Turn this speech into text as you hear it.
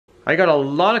I got a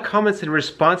lot of comments in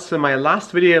response to my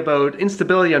last video about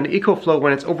instability on the EcoFlow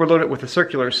when it's overloaded with a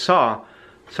circular saw,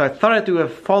 so I thought I'd do a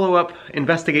follow-up,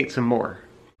 investigate some more.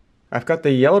 I've got the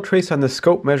yellow trace on the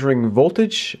scope measuring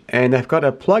voltage, and I've got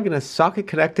a plug and a socket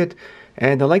connected,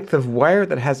 and a length of wire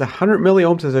that has 100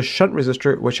 milliohms as a shunt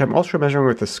resistor, which I'm also measuring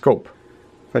with the scope.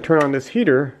 If I turn on this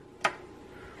heater,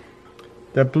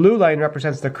 the blue line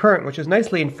represents the current, which is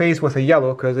nicely in phase with the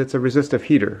yellow because it's a resistive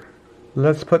heater.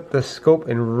 Let's put the scope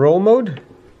in roll mode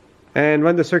and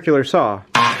run the circular saw.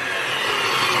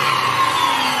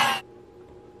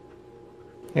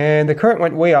 And the current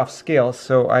went way off scale,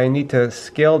 so I need to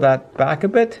scale that back a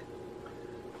bit.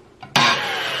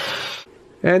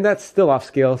 And that's still off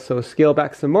scale, so scale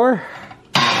back some more.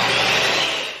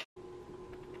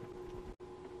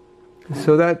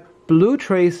 So that blue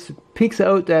trace peaks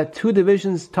out at 2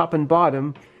 divisions top and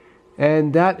bottom,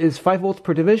 and that is 5 volts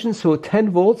per division, so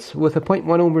 10 volts with a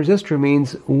 0.1 ohm resistor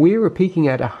means we were peaking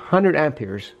at 100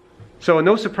 amperes. So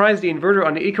no surprise the inverter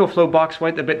on the EcoFlow box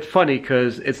went a bit funny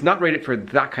because it's not rated for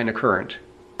that kind of current.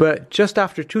 But just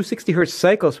after 2 60 Hz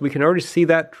cycles we can already see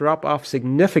that drop off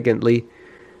significantly,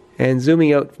 and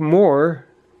zooming out more,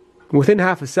 within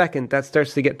half a second that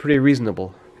starts to get pretty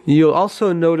reasonable. You'll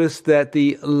also notice that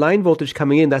the line voltage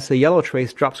coming in, that's the yellow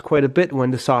trace, drops quite a bit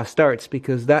when the saw starts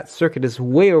because that circuit is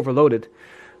way overloaded.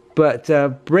 But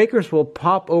breakers will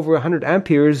pop over 100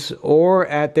 amperes or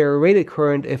at their rated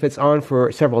current if it's on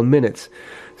for several minutes.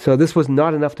 So this was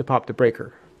not enough to pop the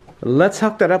breaker. Let's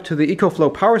hook that up to the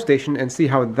EcoFlow power station and see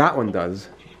how that one does.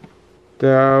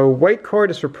 The white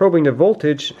cord is for probing the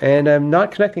voltage, and I'm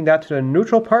not connecting that to the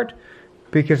neutral part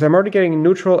because I'm already getting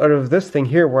neutral out of this thing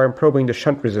here where I'm probing the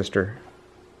shunt resistor.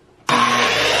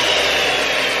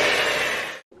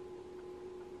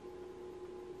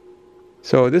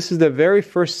 So this is the very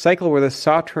first cycle where the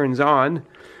saw turns on,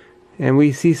 and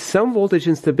we see some voltage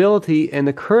instability and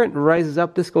the current rises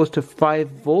up. This goes to 5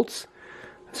 volts,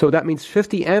 so that means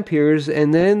 50 amperes,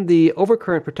 and then the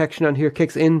overcurrent protection on here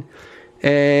kicks in,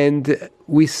 and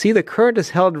we see the current is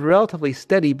held relatively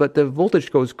steady, but the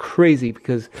voltage goes crazy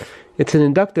because it's an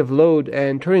inductive load,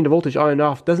 and turning the voltage on and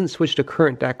off doesn't switch the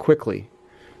current that quickly.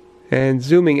 And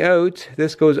zooming out,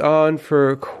 this goes on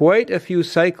for quite a few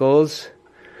cycles.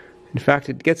 In fact,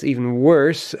 it gets even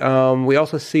worse. We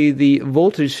also see the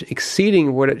voltage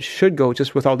exceeding what it should go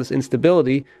just with all this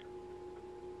instability,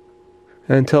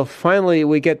 until finally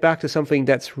we get back to something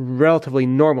that's relatively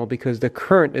normal because the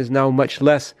current is now much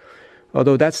less.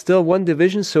 Although that's still 1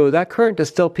 division, so that current is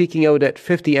still peaking out at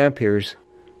 50 amperes.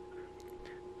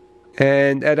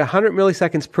 And at 100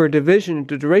 milliseconds per division,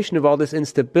 the duration of all this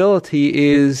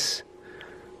instability is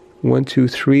 1, 2,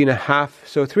 3.5,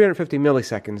 so 350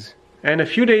 milliseconds. And a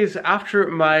few days after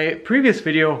my previous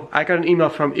video, I got an email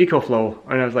from EcoFlow,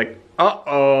 and I was like,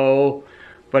 uh-oh.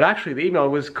 But actually the email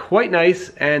was quite nice,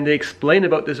 and they explained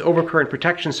about this overcurrent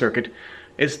protection circuit.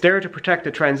 It's there to protect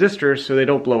the transistors so they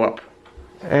don't blow up.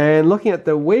 And looking at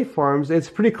the waveforms, it's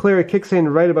pretty clear it kicks in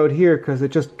right about here because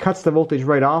it just cuts the voltage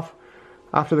right off.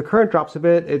 After the current drops a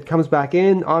bit, it comes back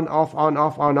in, on, off, on,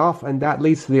 off, on, off, and that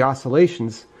leads to the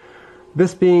oscillations.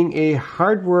 This being a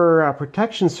hardware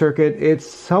protection circuit, it's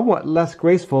somewhat less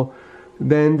graceful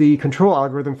than the control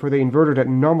algorithm for the inverter that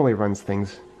normally runs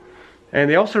things. And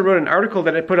they also wrote an article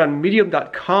that I put on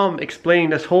medium.com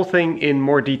explaining this whole thing in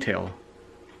more detail.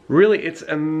 Really, it's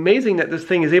amazing that this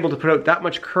thing is able to put out that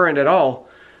much current at all.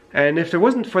 And if there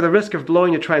wasn't for the risk of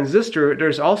blowing a transistor,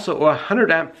 there's also a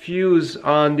 100 amp fuse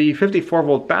on the 54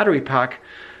 volt battery pack.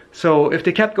 So if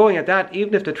they kept going at that,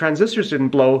 even if the transistors didn't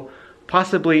blow,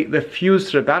 possibly the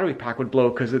fuse to the battery pack would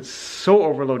blow because it's so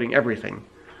overloading everything.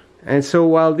 And so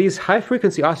while these high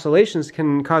frequency oscillations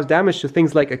can cause damage to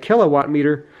things like a kilowatt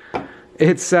meter,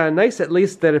 it's nice at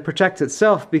least that it protects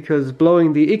itself because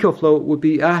blowing the EcoFlow would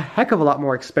be a heck of a lot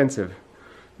more expensive.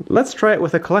 Let's try it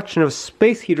with a collection of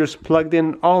space heaters plugged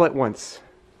in all at once.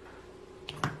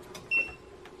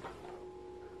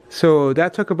 So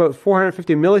that took about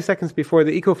 450 milliseconds before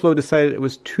the EcoFlow decided it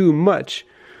was too much.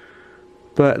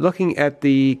 But looking at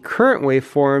the current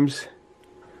waveforms,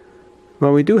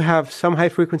 well, we do have some high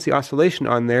frequency oscillation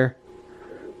on there,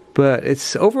 but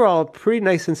it's overall pretty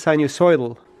nice and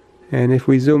sinusoidal. And if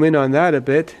we zoom in on that a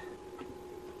bit,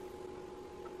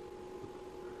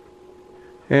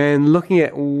 and looking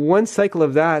at one cycle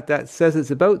of that, that says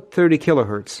it's about 30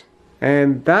 kilohertz.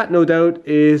 And that, no doubt,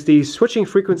 is the switching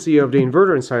frequency of the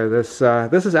inverter inside of this.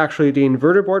 This is actually the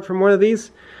inverter board from one of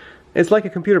these. It's like a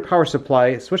computer power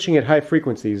supply, switching at high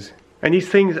frequencies. And these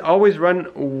things always run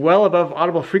well above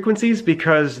audible frequencies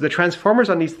because the transformers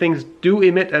on these things do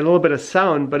emit a little bit of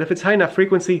sound, but if it's high enough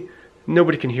frequency,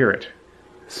 nobody can hear it.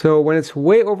 So when it's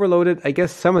way overloaded, I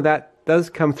guess some of that does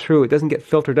come through. It doesn't get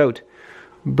filtered out.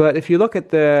 But if you look at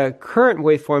the current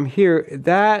waveform here,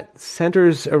 that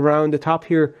centers around the top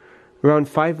here, around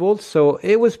 5 volts. So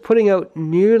it was putting out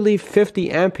nearly 50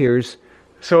 amperes.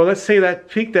 So let's say that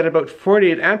peaked at about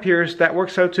 48 amperes. That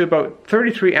works out to about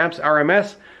 33 amps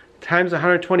RMS times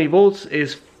 120 volts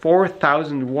is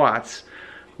 4,000 watts,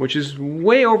 which is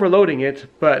way overloading it.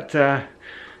 But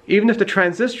even if the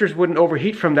transistors wouldn't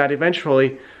overheat from that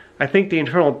eventually, I think the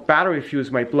internal battery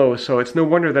fuse might blow, so it's no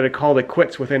wonder that it called it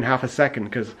quits within half a second,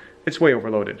 because it's way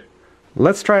overloaded.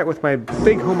 Let's try it with my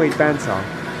big homemade bandsaw.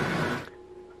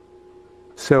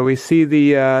 So we see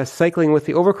the cycling with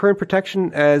the overcurrent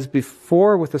protection as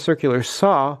before with the circular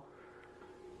saw,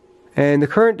 and the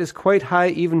current is quite high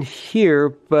even here,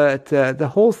 but the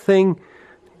whole thing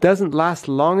doesn't last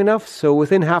long enough, so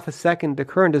within half a second the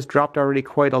current has dropped already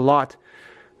quite a lot.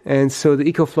 And so the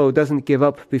EcoFlow doesn't give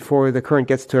up before the current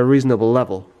gets to a reasonable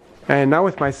level. And now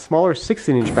with my smaller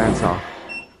 16-inch bandsaw.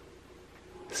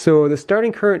 So the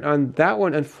starting current on that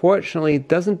one unfortunately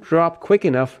doesn't drop quick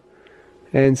enough.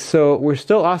 And so we're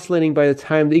still oscillating by the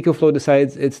time the EcoFlow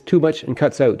decides it's too much and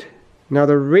cuts out. Now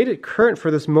the rated current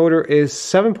for this motor is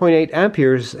 7.8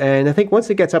 amperes, and I think once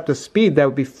it gets up to speed that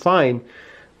would be fine.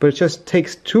 But it just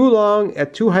takes too long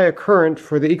at too high a current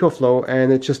for the EcoFlow,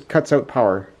 and it just cuts out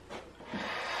power.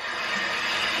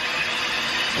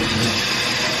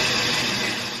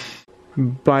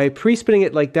 By pre-spinning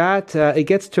it like that, it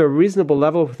gets to a reasonable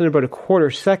level within about a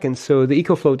quarter second, so the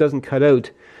EcoFlow doesn't cut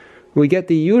out. We get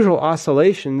the usual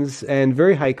oscillations and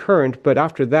very high current, but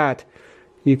after that,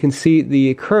 you can see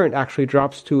the current actually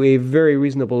drops to a very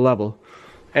reasonable level.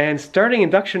 And starting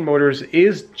induction motors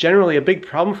is generally a big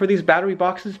problem for these battery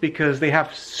boxes because they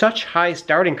have such high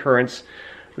starting currents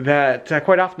that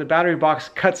quite often the battery box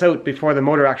cuts out before the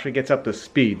motor actually gets up to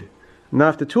speed. Now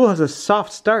if the tool has a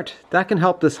soft start, that can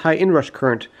help this high inrush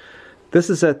current. This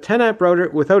is a 10 amp router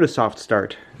without a soft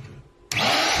start.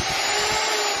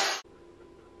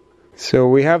 So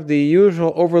we have the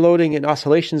usual overloading and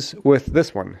oscillations with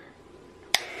this one.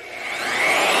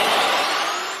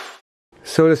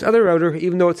 So this other router,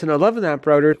 even though it's an 11 amp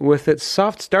router with its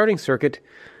soft starting circuit,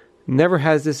 never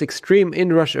has this extreme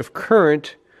inrush of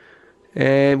current,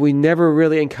 and we never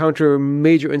really encounter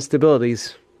major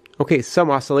instabilities. Okay, some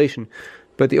oscillation,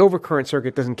 but the overcurrent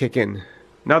circuit doesn't kick in.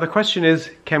 Now the question is,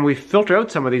 can we filter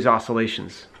out some of these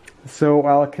oscillations? So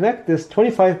I'll connect this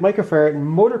 25 microfarad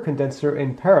motor condenser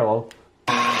in parallel.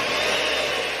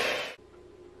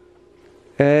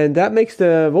 And that makes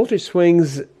the voltage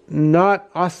swings not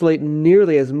oscillate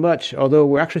nearly as much, although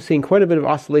we're actually seeing quite a bit of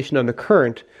oscillation on the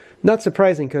current. Not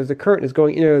surprising because the current is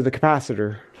going into the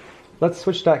capacitor. Let's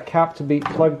switch that cap to be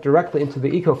plugged directly into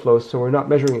the EcoFlow so we're not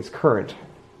measuring its current.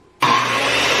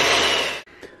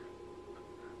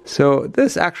 So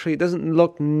this actually doesn't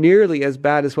look nearly as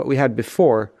bad as what we had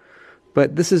before,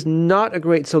 but this is not a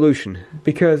great solution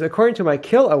because according to my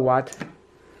kilowatt,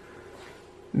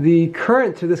 the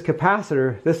current to this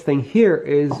capacitor, this thing here,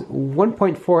 is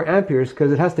 1.4 amperes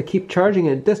because it has to keep charging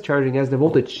and discharging as the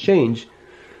voltage change.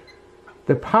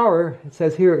 The power, it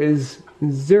says here, is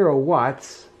 0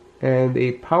 watts and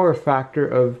a power factor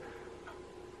of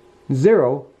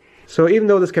 0. So even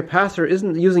though this capacitor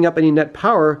isn't using up any net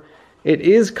power, it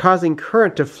is causing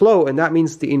current to flow, and that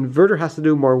means the inverter has to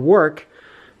do more work,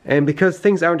 and because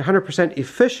things aren't 100%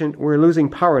 efficient, we're losing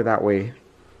power that way.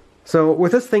 So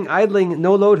with this thing idling,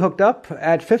 no load hooked up,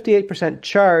 at 58%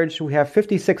 charge, we have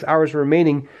 56 hours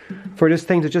remaining for this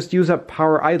thing to just use up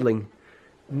power idling.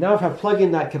 Now if I plug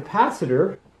in that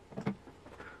capacitor,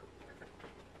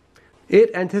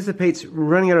 it anticipates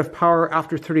running out of power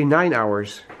after 39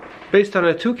 hours. Based on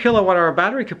a 2 kilowatt hour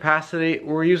battery capacity,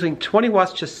 we're using 20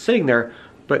 watts just sitting there,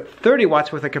 but 30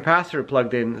 watts with a capacitor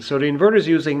plugged in, so the inverter is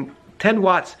using 10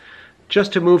 watts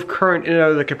just to move current in and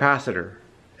out of the capacitor.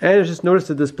 And I just noticed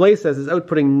the display says it's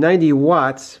outputting 90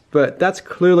 watts, but that's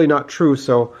clearly not true,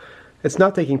 so it's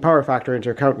not taking power factor into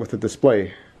account with the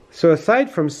display. So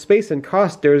aside from space and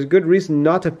cost, there's good reason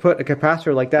not to put a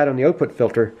capacitor like that on the output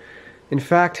filter. In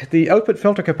fact, the output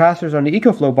filter capacitors on the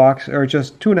EcoFlow box are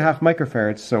just 2.5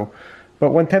 microfarads, so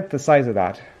about 1/10 the size of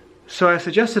that. So I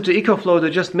suggested to EcoFlow to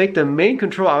just make the main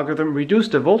control algorithm reduce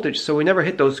the voltage so we never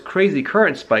hit those crazy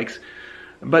current spikes.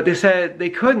 But they said they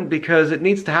couldn't because it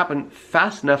needs to happen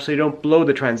fast enough so you don't blow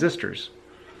the transistors.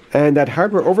 And that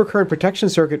hardware overcurrent protection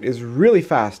circuit is really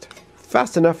fast.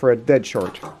 Fast enough for a dead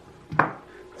short.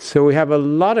 So we have a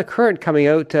lot of current coming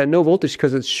out, no voltage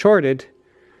because it's shorted.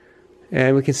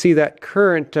 And we can see that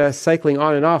current cycling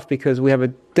on and off because we have a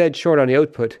dead short on the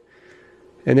output.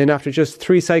 And then after just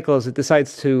 3 cycles, it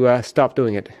decides to stop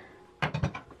doing it.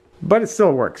 but it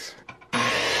still works.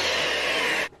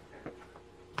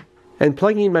 And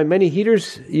plugging in my many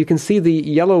heaters, you can see the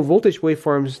yellow voltage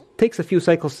waveforms takes a few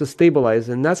cycles to stabilize,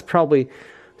 and that's probably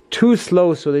too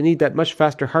slow, so they need that much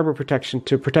faster hardware protection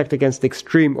to protect against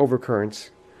extreme overcurrents.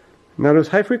 Now those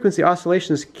high frequency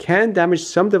oscillations can damage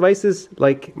some devices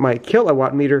like my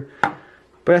kilowatt meter,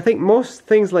 but I think most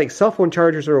things like cell phone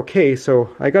chargers are okay,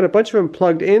 so I got a bunch of them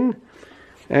plugged in,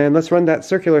 and let's run that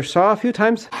circular saw a few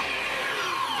times.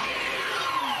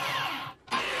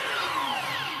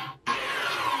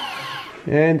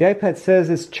 And the iPad says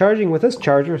it's charging with this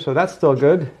charger, so that's still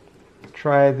good.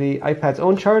 Try the iPad's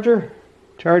own charger.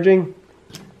 Charging.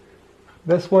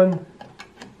 This one.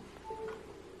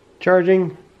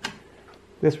 Charging.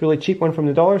 This really cheap one from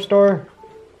the dollar store.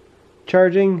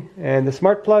 Charging. And the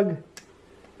smart plug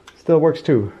still works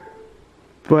too.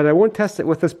 But I won't test it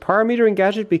with this power metering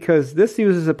gadget because this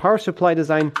uses a power supply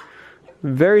design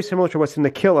very similar to what's in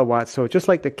the kilowatt. So just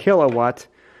like the kilowatt,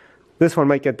 this one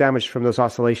might get damaged from those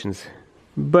oscillations.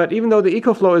 But even though the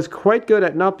EcoFlow is quite good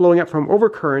at not blowing up from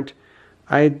overcurrent,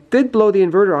 I did blow the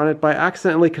inverter on it by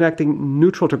accidentally connecting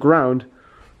neutral to ground,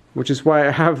 which is why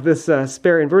I have this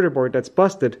spare inverter board that's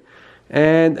busted.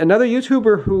 And another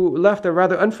YouTuber who left a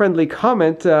rather unfriendly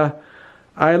comment,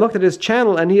 I looked at his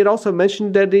channel and he had also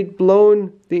mentioned that he'd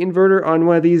blown the inverter on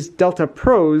one of these Delta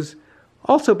Pros,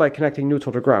 also by connecting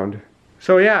neutral to ground.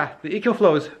 So yeah, the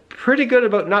EcoFlow is pretty good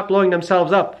about not blowing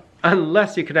themselves up,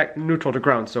 unless you connect neutral to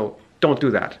ground, so don't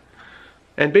do that.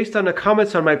 And based on the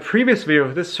comments on my previous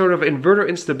video, this sort of inverter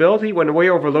instability when way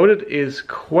overloaded is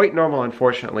quite normal,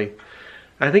 unfortunately.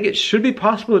 I think it should be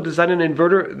possible to design an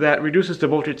inverter that reduces the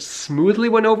voltage smoothly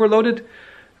when overloaded,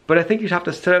 but I think you'd have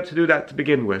to set out to do that to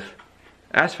begin with.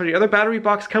 As for the other battery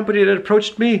box company that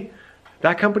approached me,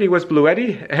 that company was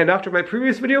Bluetti, and after my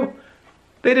previous video,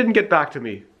 they didn't get back to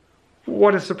me.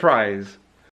 What a surprise.